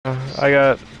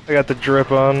I got the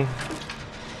drip on.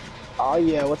 Oh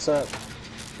yeah, what's up?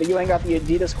 But you ain't got the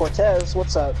Adidas Cortez.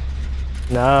 What's up?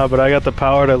 Nah, but I got the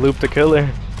power to loop the killer.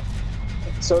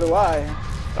 So do I.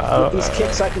 With these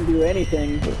kicks, I can do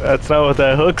anything. That's not what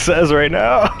that hook says right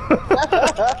now.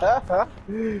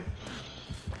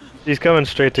 He's coming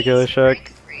straight to Killer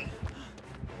Shack.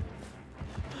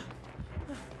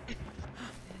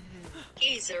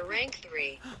 He's a rank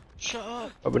 3. Shut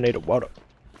up. Carbonated water.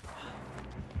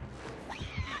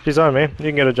 She's on me. You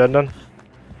can get a gen done.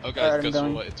 Oh guys, Alright, guess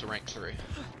I'm what? It's a rank 3.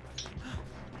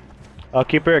 I'll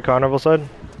keep her at Carnival side.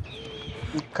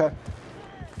 Okay.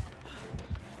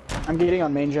 I'm getting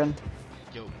on main gen.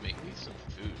 Yo, make me some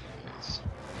food, guys.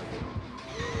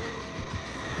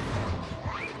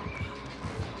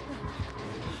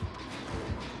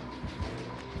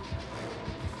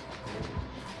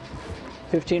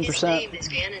 Fifteen His percent. name is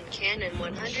Cannon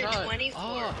 124. Shut up.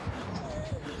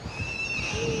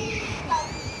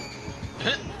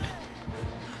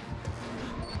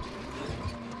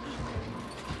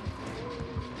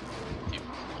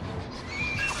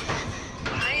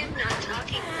 I am not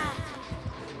talking.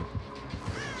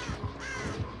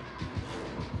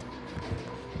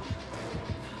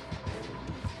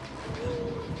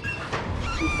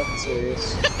 You fucking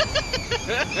serious?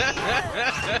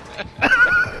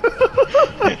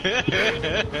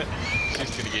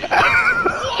 She's gonna get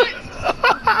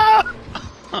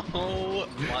Oh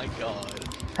my god.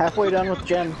 Halfway done with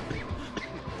gen.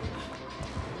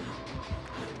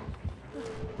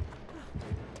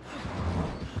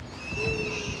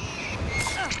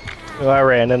 Oh, I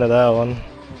ran into that one.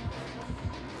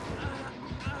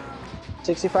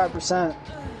 65%.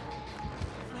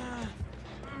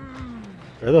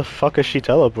 Where the fuck is she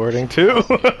teleporting to?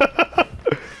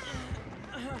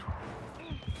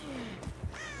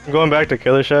 I'm going back to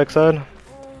Killer Shack side.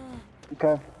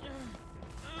 Okay.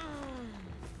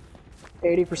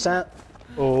 80%.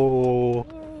 Oh,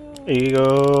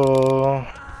 ego.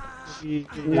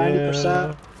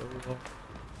 90%.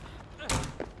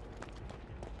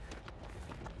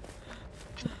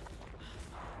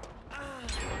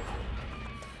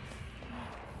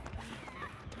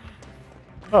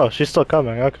 Oh, she's still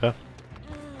coming. Okay.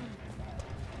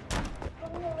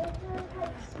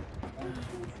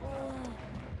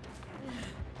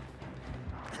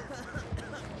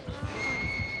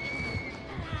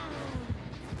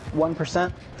 One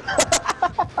percent.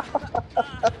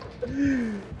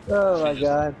 Oh my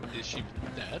god. Is she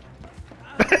dead?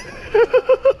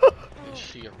 Is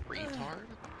she a retard?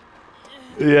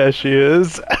 Yeah, she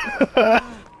is.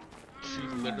 She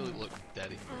literally looked dead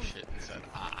in your shit and said,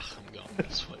 ah, I'm going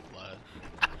this way, lad.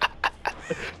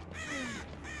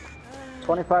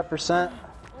 25%.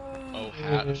 Oh,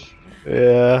 Hatch.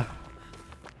 Yeah.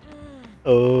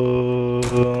 Oh,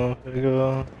 there you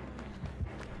go.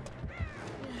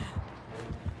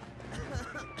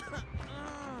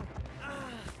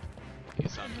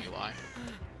 He's on Eli.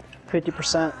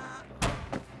 50%.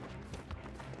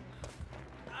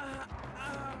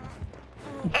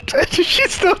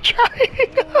 She's still trying.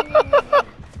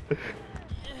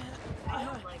 I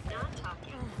don't like not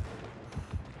talking.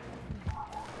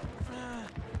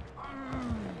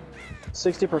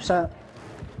 60%.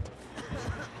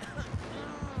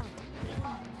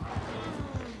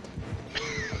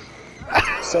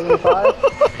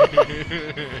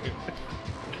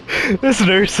 $75. This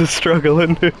nurse is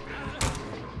struggling, dude.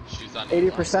 She's on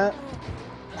 80%.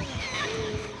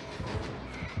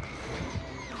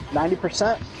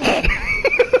 90%.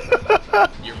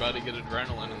 You're about to get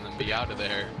adrenaline and then be out of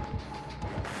there.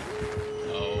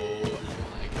 Oh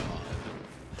my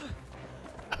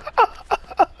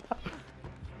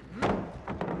god.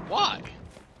 Why?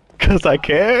 Cause I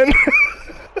can.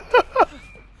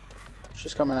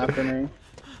 She's coming after me.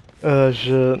 Oh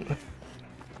shit. No,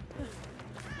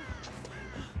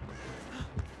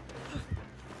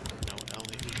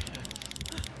 lady.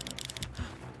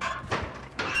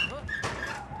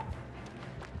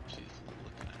 She's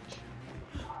looking at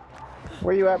you.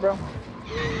 Where you at, bro?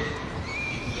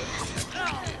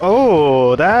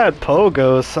 Oh, that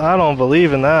Pogos. I don't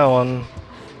believe in that one.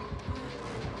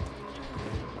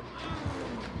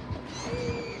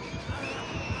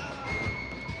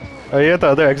 Oh, you at the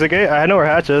other exit gate? I know where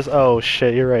Hatch is. Oh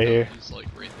shit, you're right here. He's like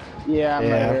right there. Yeah, I'm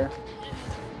Yeah. right here.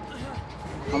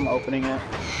 I'm opening it.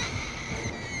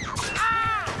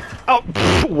 Oh,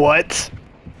 pff, what?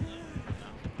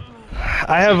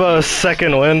 I have a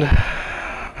second wind. If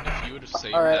you would have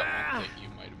saved Alright. that one thing, you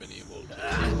might have been able to.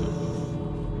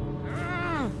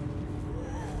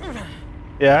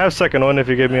 Yeah, I have second wind if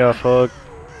you get me off hook.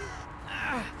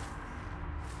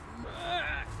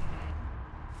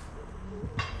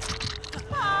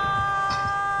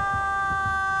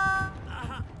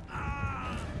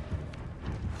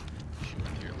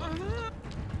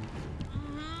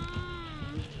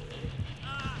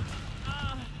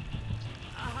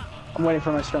 I'm waiting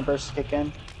for my sprint burst to kick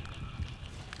in.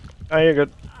 Oh, you're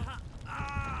good.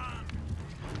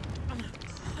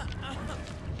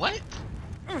 What?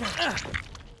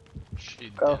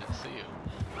 She Go. didn't see you.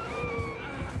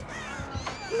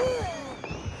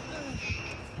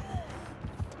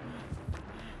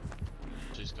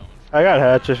 She's going. I got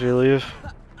hatch if you leave.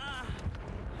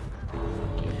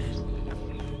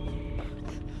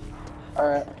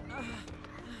 Alright.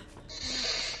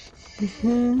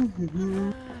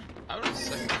 I was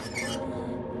second.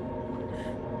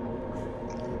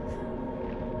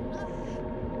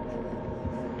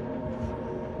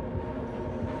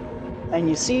 And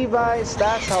you see, guys,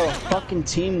 that's how a fucking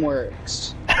team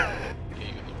works.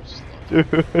 Dude.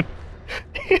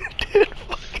 He did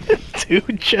fucking 2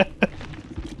 gens.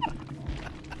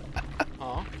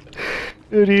 Huh?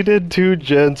 Dude, he did 2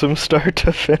 gens from start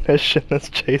to finish in this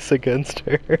chase against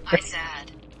her. I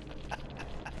sad.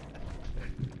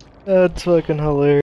 That's fucking hilarious.